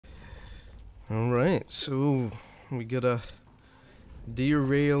Alright, so we gotta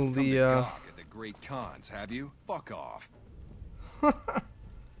derail the At the great cons, have you? Fuck off.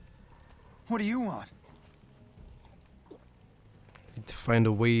 What do you want? need to find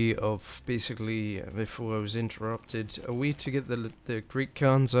a way of basically, before I was interrupted, a way to get the Greek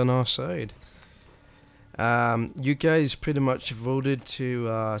cons on our side. You guys pretty much voted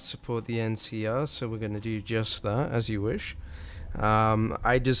to support the NCR, so we're going to do just that, as you wish.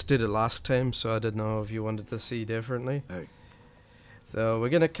 I just did it last time, so I didn't know if you wanted to see differently. Hey. So we're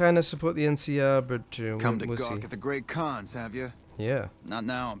going to kind of support the NCR, but Come to we'll gawk see. at the great cons, have you? Yeah. Not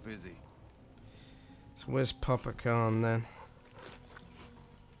now, I'm busy. So where's Papa Khan then?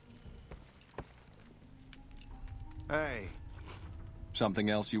 Hey. Something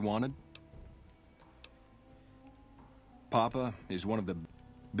else you wanted? Papa is one of the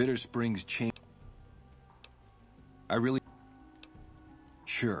Bitter Springs chain. I really...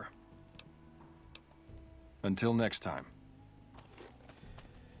 Sure. Until next time.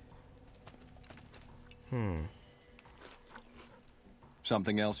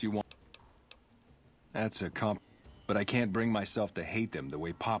 Something else you want? That's a comp... But I can't bring myself to hate them the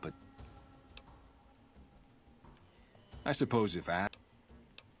way Papa... I suppose if I...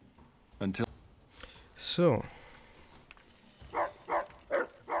 Until... So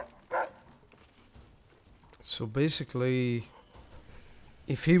basically,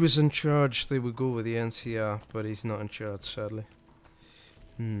 if he was in charge, they would go with the NCR, but he's not in charge, sadly.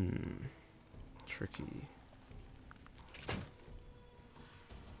 Tricky.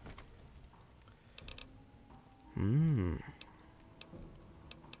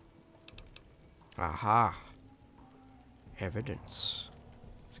 Aha. Evidence.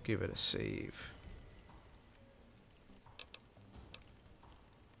 Let's give it a save.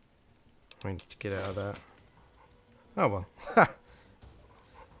 I need to get out of that. Oh well.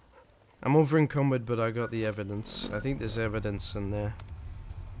 I'm over encumbered, but I got the evidence. I think there's evidence in there.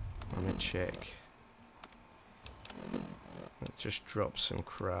 Let me check. Let's just drop some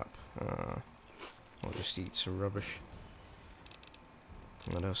crap. I'll just eat some rubbish.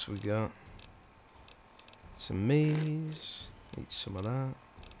 What else we got? Some maize. Eat some of that.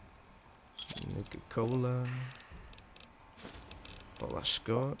 Nuka-Cola. Bottle of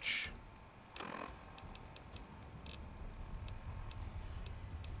scotch.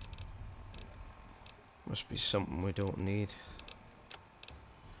 Must be something we don't need.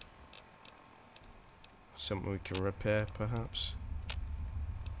 Something we can repair, perhaps.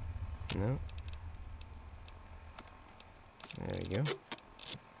 No. There we go.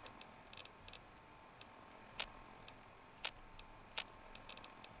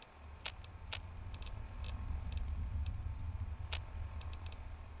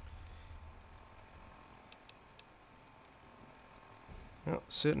 No,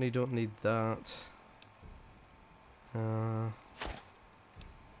 certainly don't need that.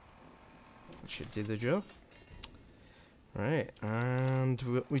 Should do the job. Right, and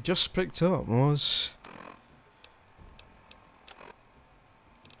what we just picked up was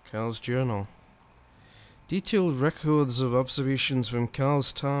Carl's journal. Detailed records of observations from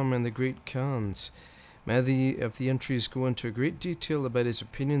Carl's time in the Great Khans. Many of the entries go into great detail about his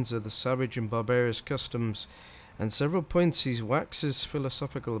opinions of the savage and barbarous customs, and several points he waxes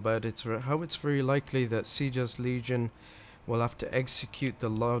philosophical about it, how it's very likely that Caesar's legion will have to execute the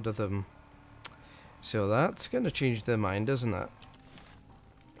lot of them. So that's going to change their mind, isn't it?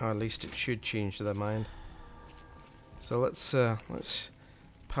 Or at least it should change their mind. So let's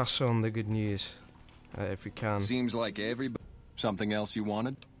pass on the good news, if we can. Seems like everybody... Something else you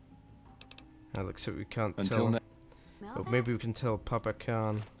wanted? Looks like we can't Until tell. But maybe we can tell Papa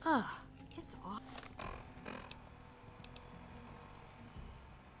Khan. It's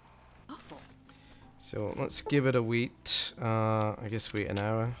awful. So let's give it a wait. I guess wait an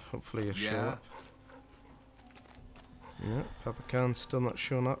hour. Hopefully he'll show up. No, Papa Khan's still not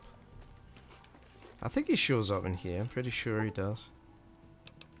showing up. I think he shows up in here. I'm pretty sure he does.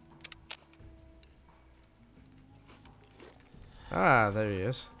 Ah, there he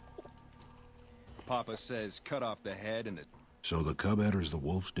is. Papa says cut off the head and the... So the cub enters the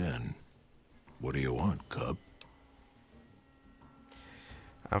wolf's den. What do you want, cub?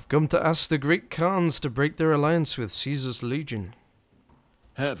 I've come to ask the great Khans to break their alliance with Caesar's legion.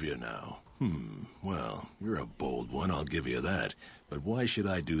 Have you now? Well, you're a bold one, I'll give you that. But why should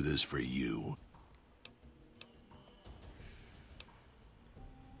I do this for you?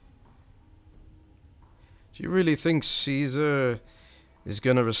 Do you really think Caesar is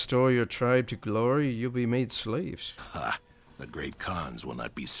gonna restore your tribe to glory? You'll be made slaves. Ha! The great Khans will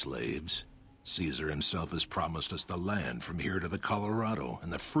not be slaves. Caesar himself has promised us the land from here to the Colorado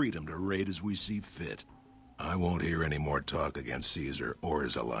and the freedom to raid as we see fit. I won't hear any more talk against Caesar or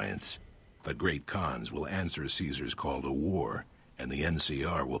his alliance. The great Khans will answer Caesar's call to war, and the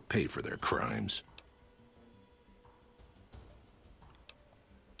NCR will pay for their crimes.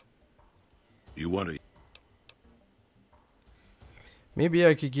 You want to... Maybe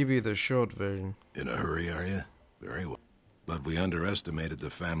I could give you the short version. In a hurry, are you? Very well. But we underestimated the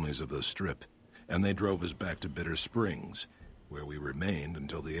families of the Strip, and they drove us back to Bitter Springs, where we remained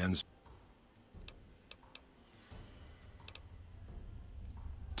until the end.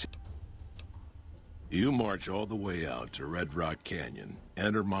 You march all the way out to Red Rock Canyon,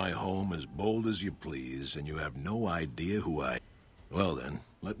 enter my home as bold as you please, and you have no idea who I... Well then,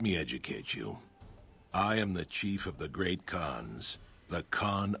 let me educate you. I am the chief of the Great Khans. The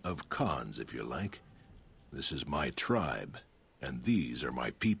Khan of Khans, if you like. This is my tribe, and these are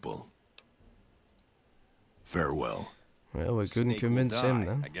my people. Farewell. Well, we couldn't Snake convince will him die.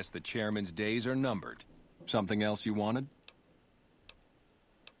 then. I guess the chairman's days are numbered. Something else you wanted?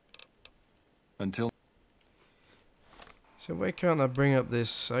 Until... So why can't I bring up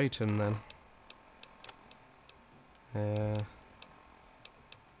this item then?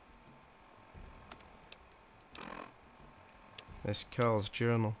 This Carl's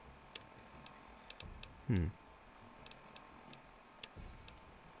journal.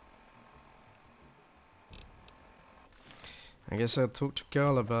 I guess I'll talk to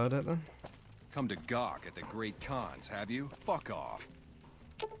Carl about it then. Come to gawk at the Great Khans, have you? Fuck off.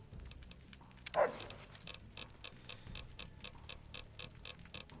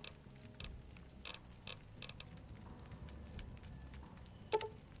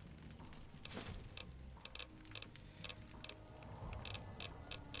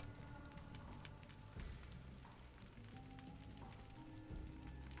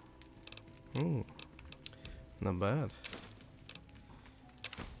 Ooh, not bad.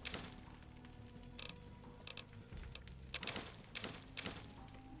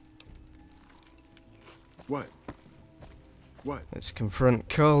 What? Let's confront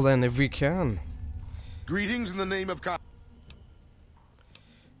Carl then if we can. Greetings in the name of God.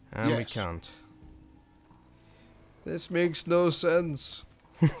 And we Yes. can't. This makes no sense.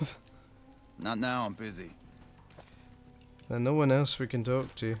 Not now, I'm busy. There's no one else we can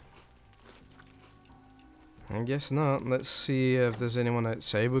talk to. I guess not. Let's see if there's anyone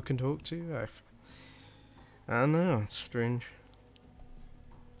outside we can talk to. I know, it's strange.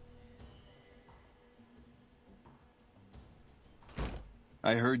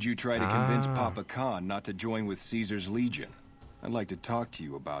 I heard you try to convince Papa Khan not to join with Caesar's Legion. I'd like to talk to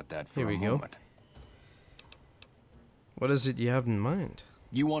you about that for Here a we go. moment. What is it you have in mind?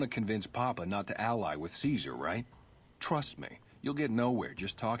 You want to convince Papa not to ally with Caesar, right? Trust me, you'll get nowhere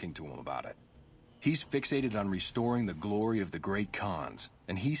just talking to him about it. He's fixated on restoring the glory of the Great Khans,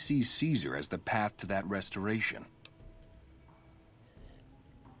 and he sees Caesar as the path to that restoration.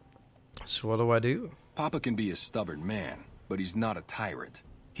 So what do I do? Papa can be a stubborn man, but he's not a tyrant.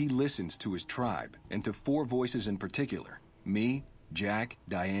 He listens to his tribe, and to 4 voices in particular. Me, Jack,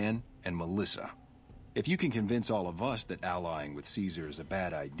 Diane, and Melissa. If you can convince all of us that allying with Caesar is a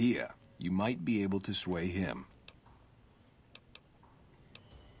bad idea, you might be able to sway him.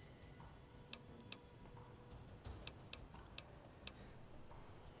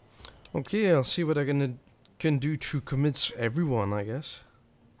 Okay, I'll see what I can do to convince everyone, I guess.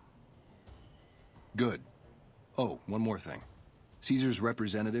 Good. Oh, one more thing. Caesar's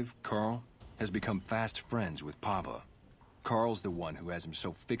representative, Carl, has become fast friends with Papa. Carl's the one who has him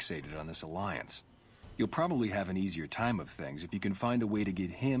so fixated on this alliance. You'll probably have an easier time of things if you can find a way to get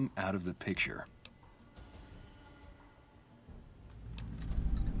him out of the picture.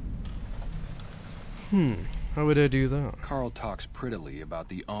 How would I do that? Carl talks prettily about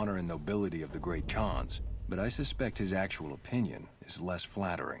the honor and nobility of the Great Khans, but I suspect his actual opinion is less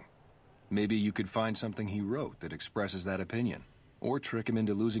flattering. Maybe you could find something he wrote that expresses that opinion, or trick him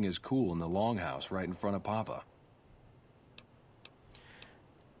into losing his cool in the longhouse right in front of Papa.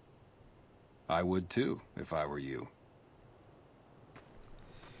 I would too, if I were you.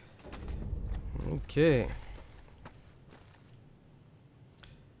 Okay.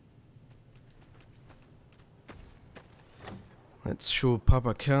 Let's show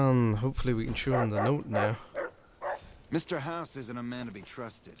Papa Khan. Hopefully we can show him the note now. Mr. House isn't a man to be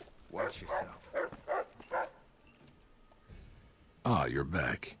trusted. Watch yourself. Ah, you're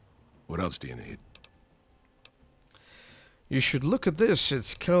back. What else do you need? You should look at this.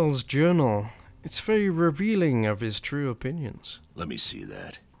 It's Carl's journal. It's very revealing of his true opinions. Let me see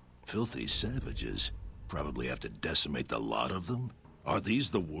that. Filthy savages. Probably have to decimate the lot of them. Are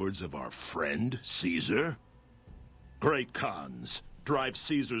these the words of our friend, Caesar? Great Khans, drive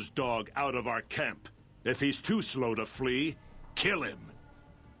Caesar's dog out of our camp. If he's too slow to flee, kill him.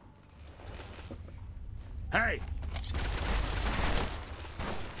 Hey!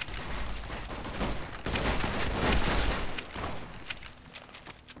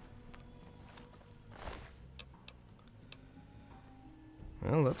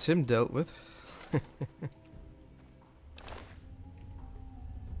 Well, that's him dealt with.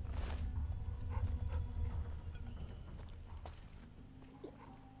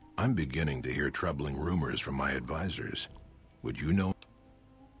 I'm beginning to hear troubling rumors from my advisors. Would you know?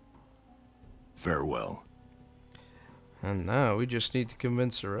 Farewell. And now we just need to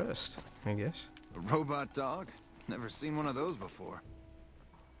convince the rest, I guess. A robot dog? Never seen one of those before.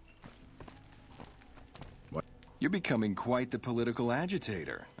 You're becoming quite the political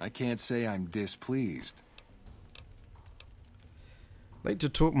agitator. I can't say I'm displeased. I'd like to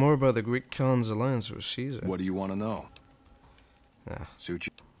talk more about the Great Khan's alliance with Caesar. What do you want to know? Ah, Suit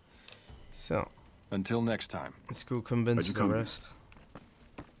you? so, Until next time. let's go convince the coming? rest.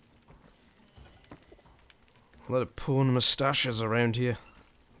 A lot of pulling mustaches around here.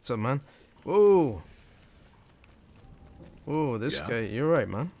 What's up, man? Whoa! Whoa, this Yeah? guy, you're right,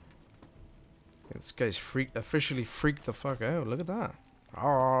 man. This guy's officially freaked the fuck out. Look at that.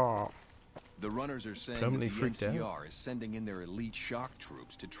 Oh. The runners are saying that Permanently the freaked out. NCR is sending in their elite shock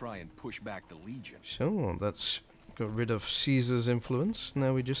troops to try and push back the Legion. So, that's got rid of Caesar's influence.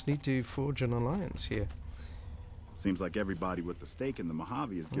 Now we just need to forge an alliance here. Seems like everybody with the stake in the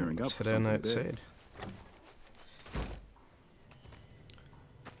Mojave is gearing up Let's for head on something big. outside.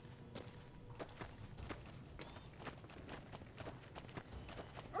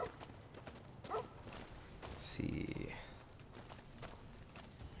 Let's see.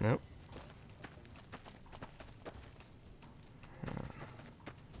 Nope.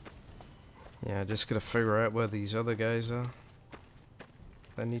 Yeah, just gotta figure out where these other guys are.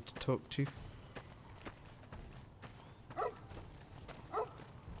 I need to talk to.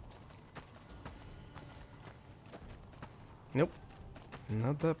 Nope.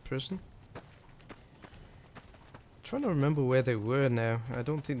 Not that person. Trying to remember where they were now. I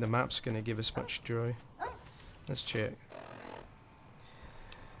don't think the map's gonna give us much joy. Let's check.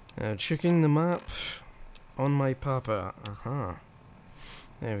 Checking the map on my papa.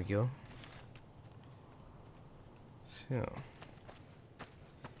 There we go. So,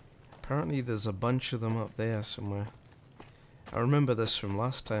 apparently there's a bunch of them up there somewhere. I remember this from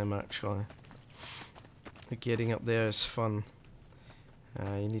last time, actually. Getting up there is fun.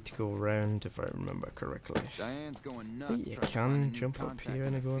 You need to go around, if I remember correctly. Diane's going I nuts. think you trying to can find a new jump up contact here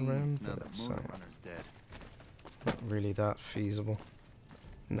in and the go Fiends around, now but that it's Moonrunner's dead. not really that feasible.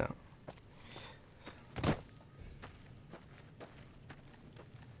 No.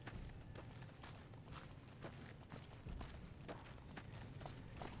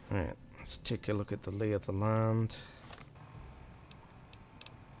 Alright, let's take a look at the lay of the land.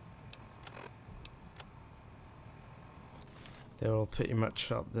 They're all pretty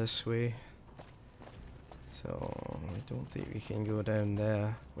much up this way. So, I don't think we can go down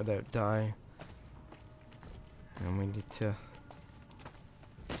there without dying. And we need to...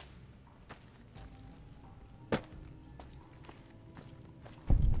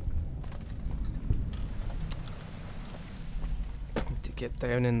 get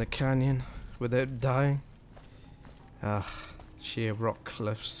down in the canyon without dying. Sheer rock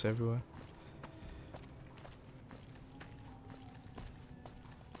cliffs everywhere.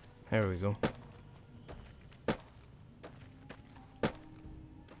 There we go.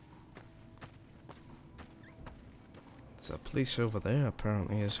 There's a police over there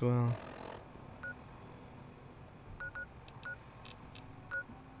apparently as well.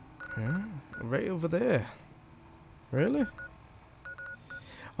 Huh? Right over there. Really?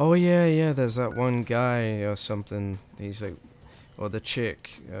 Oh yeah, there's that one guy or something. He's like, or the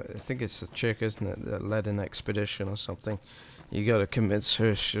chick. I think it's the chick, isn't it? That led an expedition or something. You gotta convince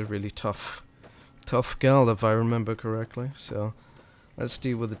her she's a really tough girl, if I remember correctly. So, let's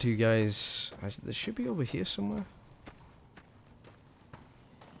deal with the two guys. They should be over here somewhere.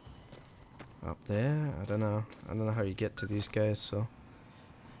 Up there? I don't know. I don't know how you get to these guys, so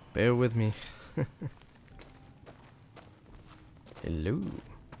bear with me. Hello.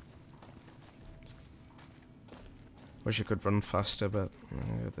 Wish I could run faster, but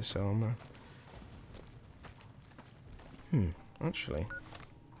I got this armor. Actually,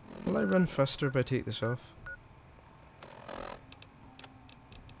 will I run faster if I take this off?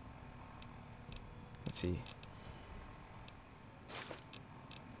 Let's see.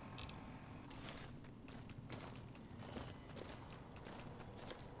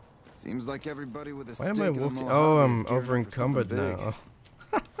 Seems like everybody with a Why stake am I in the walking? Mojave Oh, is I'm gearing over up for something encumbered big. now.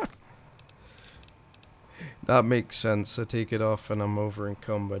 That makes sense. I take it off and I'm over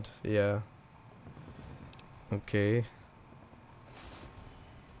encumbered. Yeah. Okay.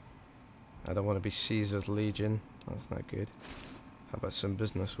 I don't want to be Caesar's Legion. That's not good. How about some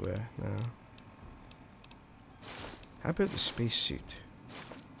business wear? No. How about the spacesuit?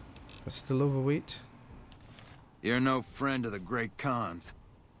 That's still overweight? You're no friend of the Great Khans.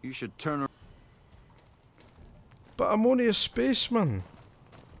 You should turn around. But I'm only a spaceman.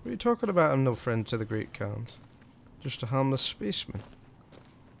 What are you talking about? I'm no friend to the Great Khans. Just a harmless spaceman.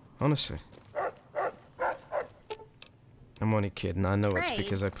 Honestly. I'm only kidding. I know it's Great.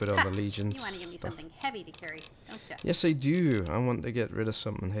 because I put on the Legions. You want to give me stuff. something heavy to carry, don't you? Yes, I do. I want to get rid of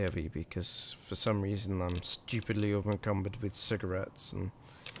something heavy because for some reason I'm stupidly over encumbered with cigarettes and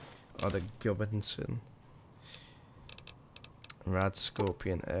other gubbins and rad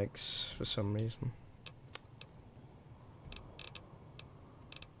scorpion eggs for some reason.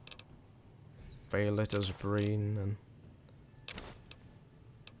 Violetta's brain and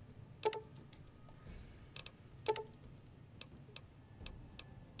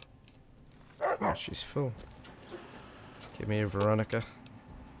oh, she's full. Give me a Veronica.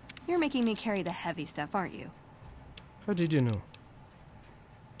 You're making me carry the heavy stuff, aren't you? How did you know?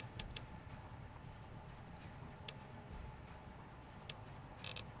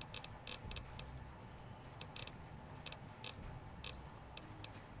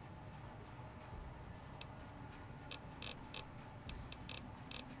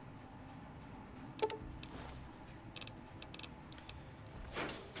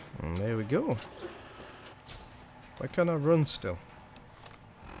 And there we go. Why can't I run still?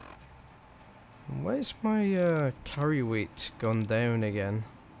 Why is my carry weight gone down again?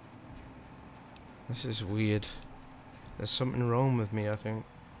 This is weird. There's something wrong with me, I think.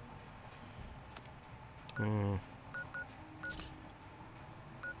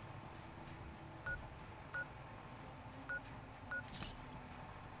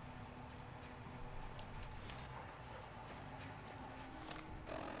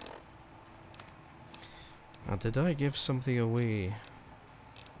 Now, did I give something away?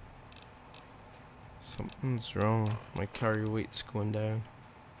 Something's wrong. My carry weight's going down.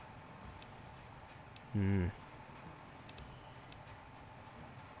 Well,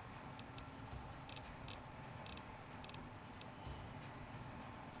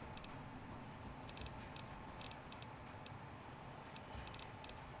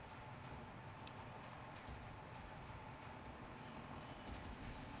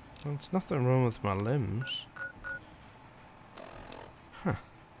 there's nothing wrong with my limbs. Huh.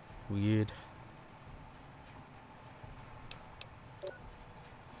 Weird.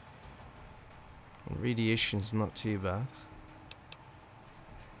 Radiation's not too bad.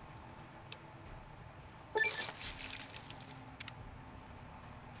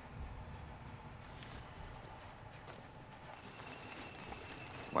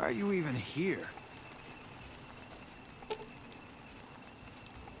 Why are you even here?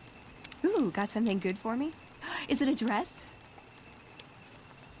 Ooh, got something good for me? Is it a dress?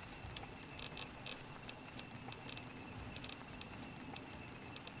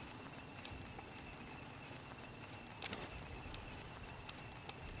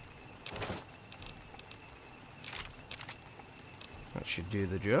 That should do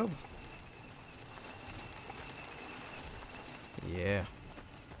the job. Yeah.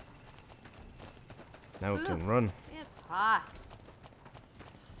 Now we can run. It's hot.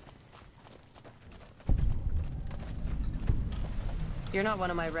 You're not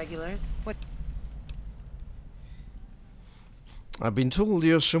one of my regulars. What? I've been told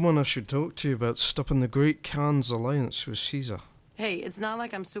you're someone I should talk to about stopping the Great Khan's alliance with Caesar. Hey, it's not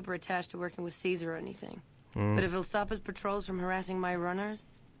like I'm super attached to working with Caesar or anything. But if he'll stop his patrols from harassing my runners,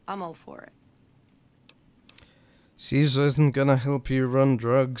 I'm all for it. Caesar isn't gonna help you run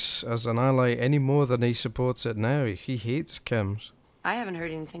drugs as an ally any more than he supports it now. He hates chems. I haven't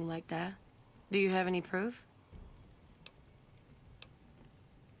heard anything like that. Do you have any proof?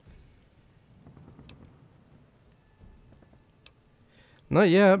 Not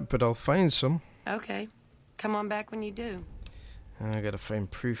yet, but I'll find some. Okay. Come on back when you do. I gotta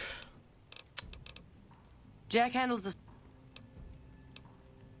find proof. Jack handles the...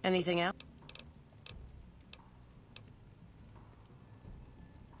 Anything else?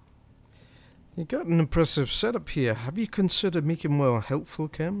 You got an impressive setup here. Have you considered making more helpful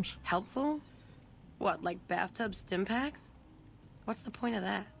chems? Helpful? What, like bathtub stim packs? What's the point of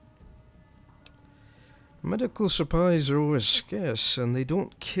that? Medical supplies are always scarce, and they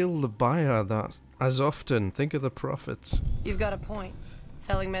don't kill the buyer that as often. Think of the profits. You've got a point.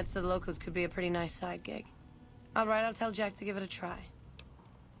 Selling meds to the locals could be a pretty nice side gig. Alright, I'll tell Jack to give it a try.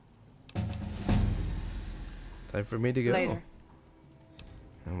 Time for me to go. Later.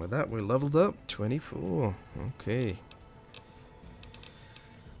 And with that, we're leveled up 24. Okay.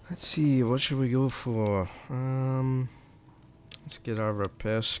 Let's see, what should we go for? Let's get our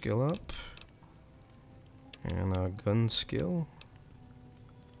repair skill up. And our gun skill.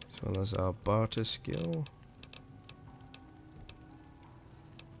 As well as our barter skill.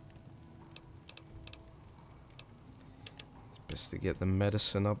 It's best to get the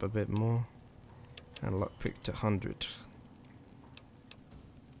medicine up a bit more. And lockpick to 100.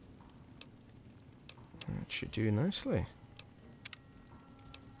 That should do nicely.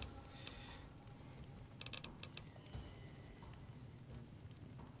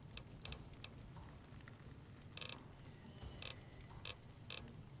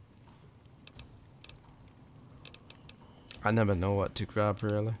 I never know what to grab,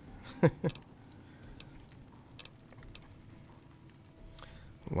 really.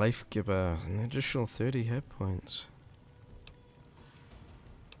 Life giver, an additional 30 hit points.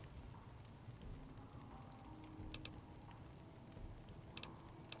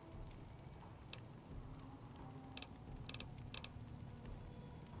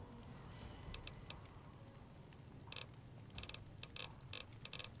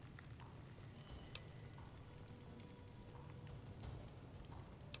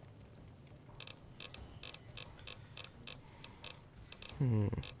 I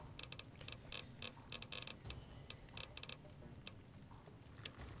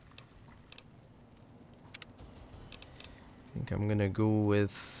think I'm gonna go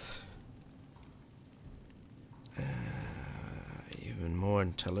with even more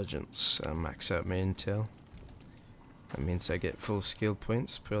intelligence. Max out my intel. That means I get full skill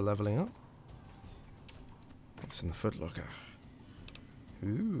points per leveling up. What's in the footlocker?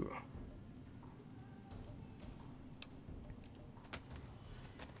 Ooh.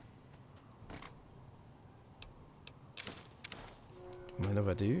 Mind if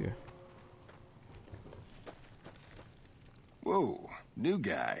I do? Whoa, new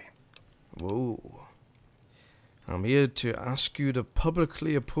guy. Whoa. I'm here to ask you to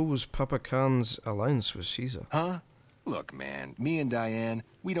publicly oppose Papa Khan's alliance with Ceasar. Huh? Look, man, me and Diane,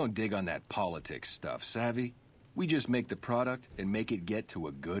 we don't dig on that politics stuff, savvy? We just make the product and make it get to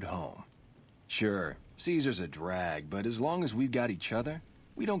a good home. Sure, Caesar's a drag, but as long as we've got each other,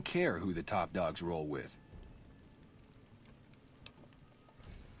 we don't care who the top dogs roll with.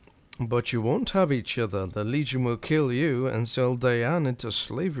 But you won't have each other. The Legion will kill you and sell Diane into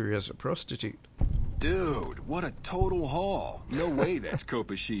slavery as a prostitute. Dude, what a total haul. No way that's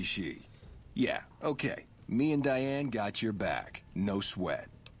Kopashishi. Yeah, okay. Me and Diane got your back. No sweat.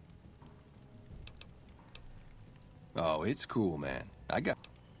 Oh, it's cool, man. I got...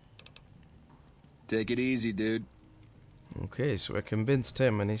 Take it easy, dude. Okay, so I convinced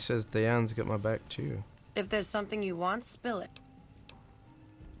him and he says Diane's got my back too. If there's something you want, spill it.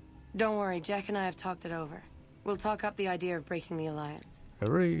 Don't worry, Jack and I have talked it over. We'll talk up the idea of breaking the alliance.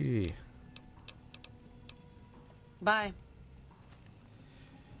 Hooray! Bye.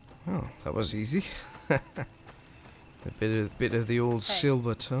 Well, that was easy. A bit of the old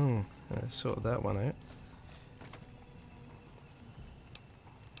silver tongue. Sorted that one out.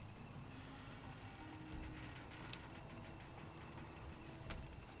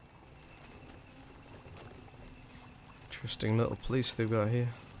 Interesting little place they've got here.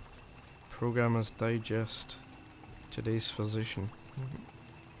 Programmer's Digest. Today's physician.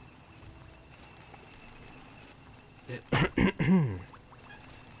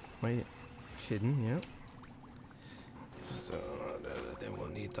 Wait, hidden, yep. Then we'll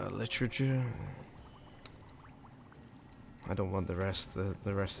need that literature. I don't want the rest. The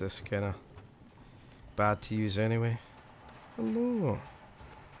rest of this kind of bad to use anyway. Hello.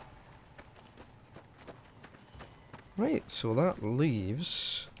 Right, so that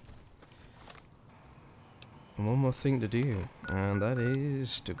leaves one more thing to do, and that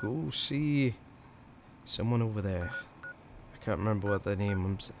is to go see someone over there. I can't remember what their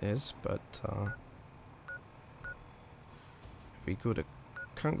name is, but we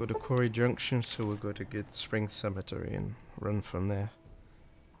can't go to Quarry Junction, so we'll go to Good Spring Cemetery and run from there.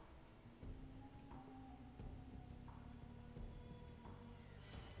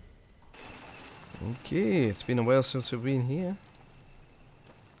 Okay, it's been a while since we've been here.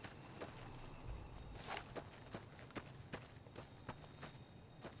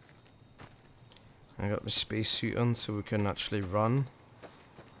 I got my spacesuit on so we can actually run.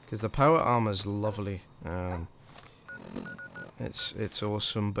 Because the power armor is lovely. It's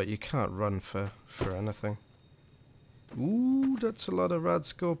awesome, but you can't run for anything. Ooh, that's a lot of rad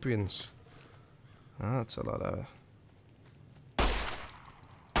scorpions. That's a lot of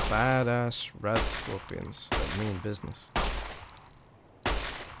badass rad scorpions that mean business.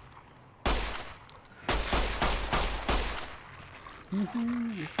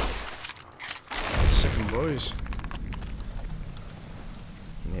 Woohoo! Second boys.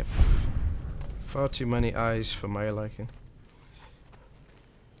 Yep. Far too many eyes for my liking.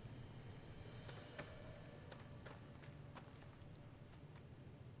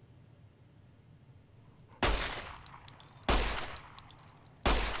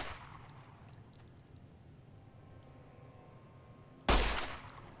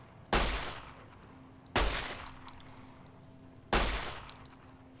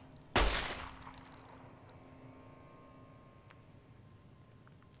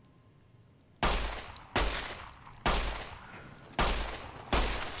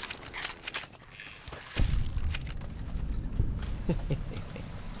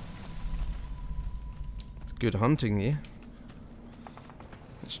 It's good hunting here.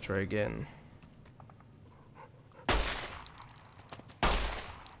 Let's try again.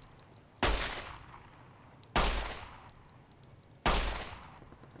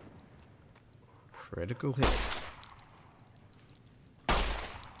 Critical hit.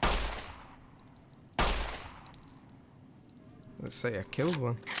 Let's say I killed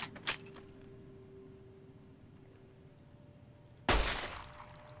one.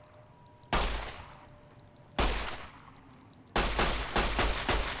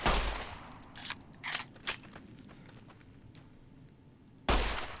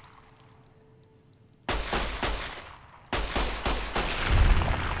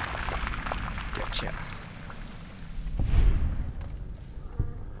 Gotcha.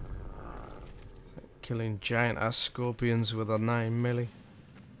 Killing giant ass scorpions with a 9mm.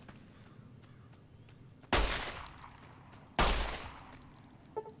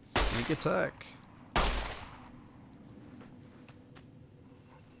 Sneak attack.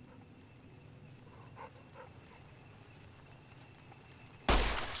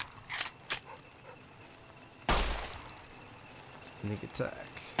 Sneak attack.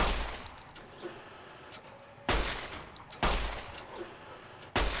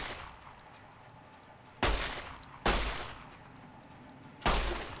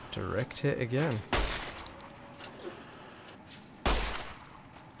 Direct hit again.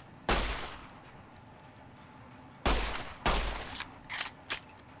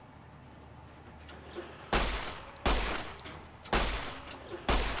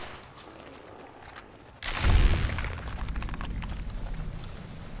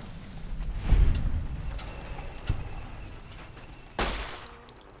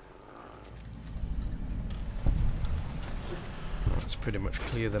 Let's pretty much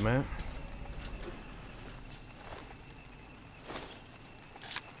clear them out.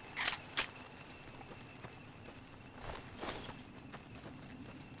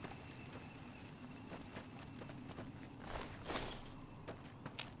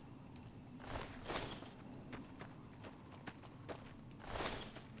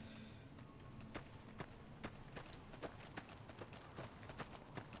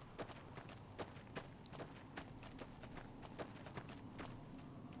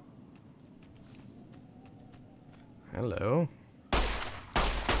 Hello.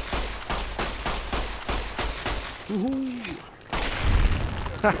 Woohoo!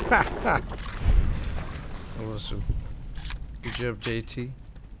 Awesome. Good job, JT.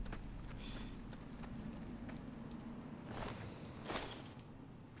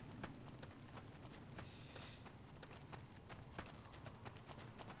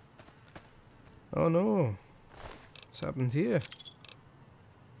 Oh no. What's happened here?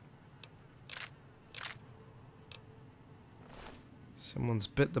 Someone's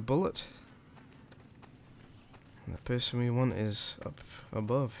bit the bullet. And the person we want is up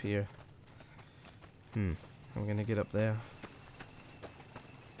above here. I'm gonna get up there.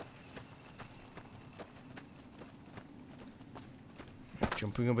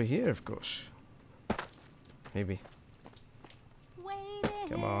 Jumping over here, of course. Maybe.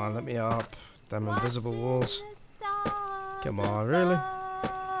 Come on, let me up. Damn invisible walls. Come on, really?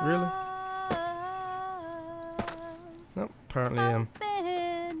 Really? No, apparently yeah.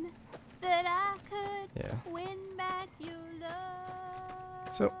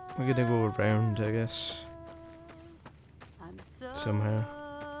 So, we're gonna go around, I guess. Somehow.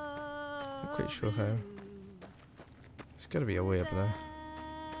 Not quite sure how. There's gotta be a way up there.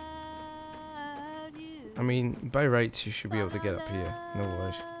 I mean, by rights you should be able to get up here. No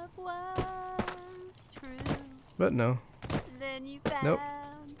worries. But no. Nope.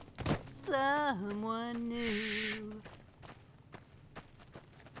 Someone new.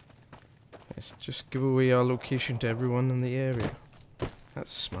 Let's just give away our location to everyone in the area.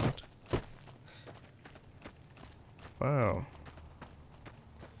 That's smart. Wow.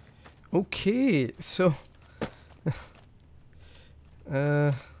 Okay, so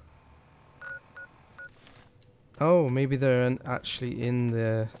oh, maybe they're actually in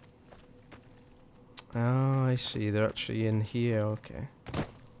the... Oh, I see. They're actually in here. Okay.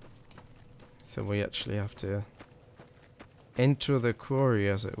 So we actually have to enter the quarry,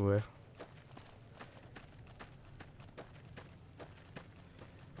 as it were.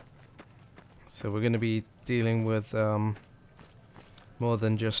 So we're going to be dealing with more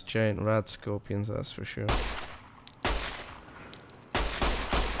than just giant rad scorpions, that's for sure.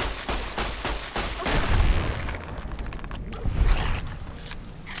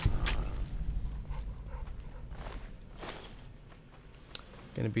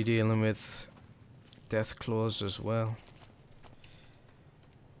 Going to be dealing with death claws as well.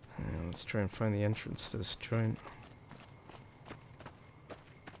 Let's try and find the entrance to this joint.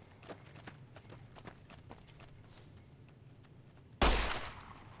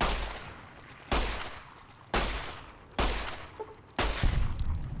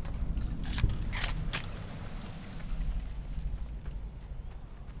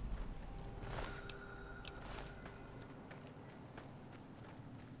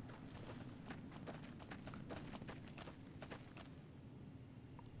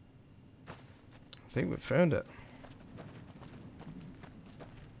 I think we found it.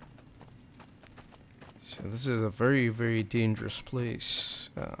 So this is a very, very dangerous place,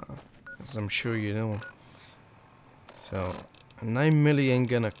 as I'm sure you know. So 9 million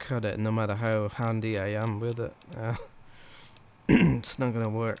gonna cut it, no matter how handy I am with it. It's not gonna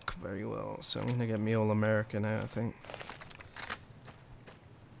work very well, so I'm gonna get me all American out, I think.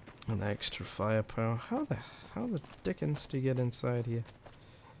 And extra firepower. How the dickens do you get inside here?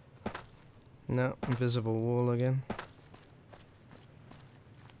 No, invisible wall again.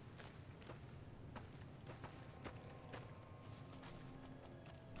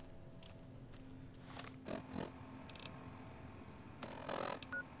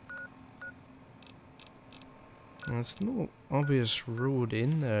 There's no obvious road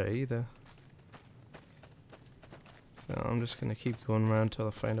in there either. So I'm just gonna keep going around till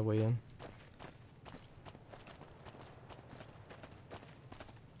I find a way in.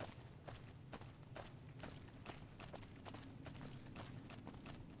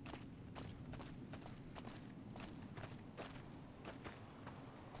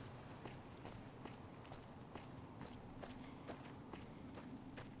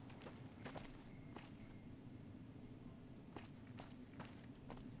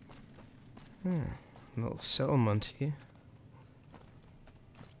 Little settlement here.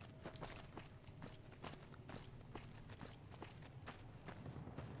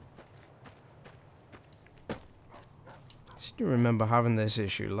 I seem to remember having this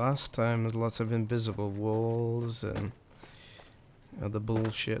issue last time. There's lots of invisible walls and other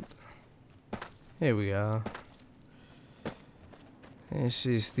bullshit. Here we are. This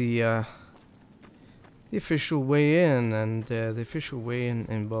is the official way in, and the official way in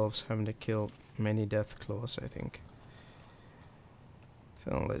involves having to kill many death claws, I think.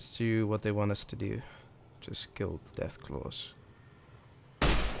 So let's do what they want us to do. Just kill death claws.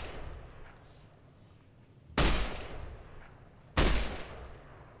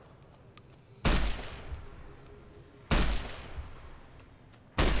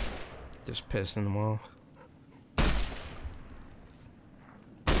 Just pissing them off.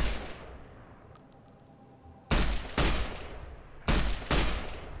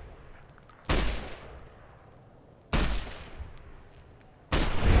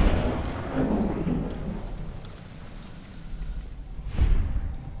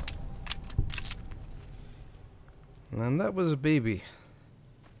 And that was a baby.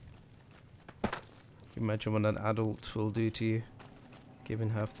 Can you imagine what an adult will do to you,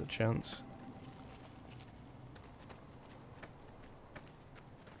 given half the chance?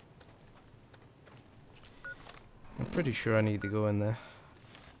 I'm pretty sure I need to go in there.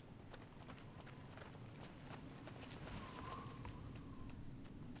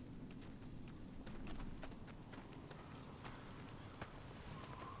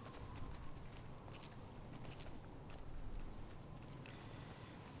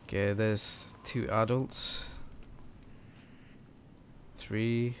 Okay, there's 2 adults.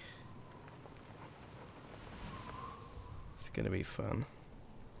 3. It's gonna be fun.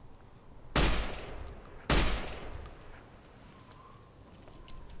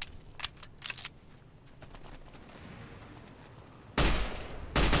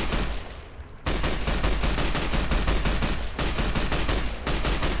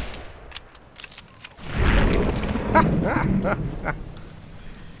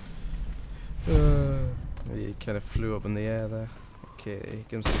 He kind of flew up in the air there. Okay, here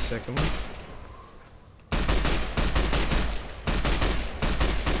comes the second one.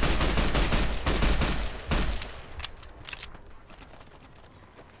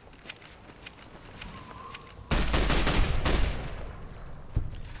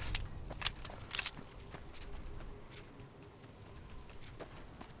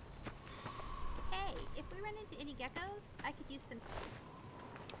 Hey, if we run into any geckos, I could use some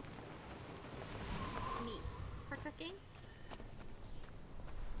meat for cooking.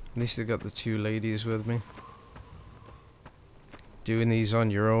 At least I got the two ladies with me. Doing these on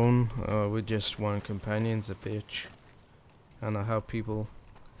your own, with just one companion's a bitch. I don't know how people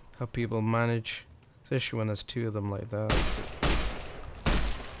manage, especially when there's two of them like that.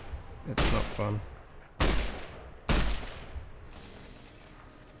 It's not fun.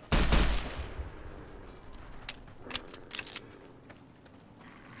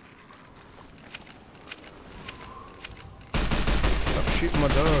 Stop shooting my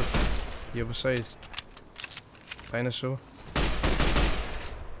dog, you oversized dinosaur.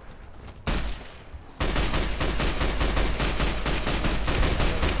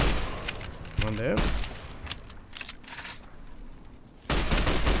 One down.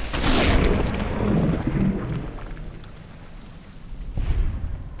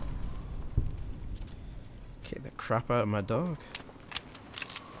 Get the crap out of my dog.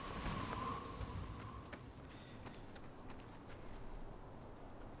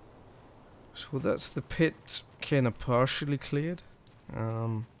 So that's the pit kind of partially cleared.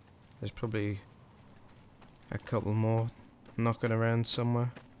 There's probably a couple more knocking around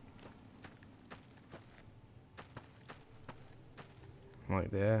somewhere.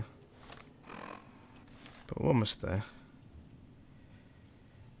 Like there. But we're almost there.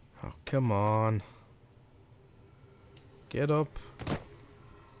 Oh, come on. Get up.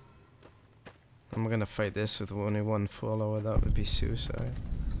 I'm gonna fight this with only one follower, that would be suicide.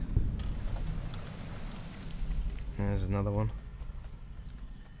 There's another one.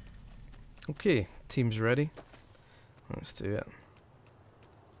 Okay, team's ready. Let's do it.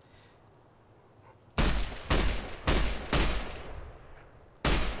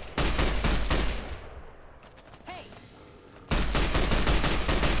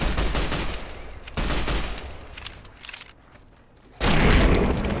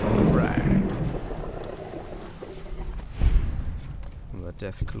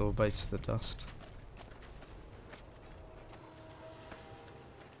 Death claw bites the dust.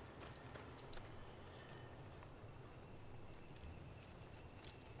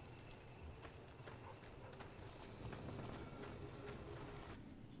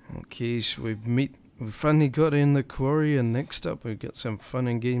 Okay, so we finally got in the quarry, and next up we've got some fun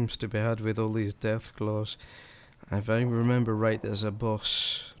and games to be had with all these death claws. If I remember right, there's a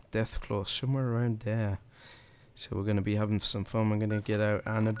boss death claw somewhere around there. So we're going to be having some fun. We're going to get out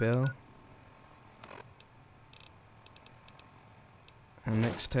Annabelle. And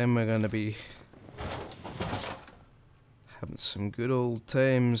next time we're going to be having some good old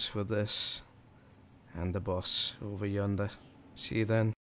times with this and the boss over yonder. See you then.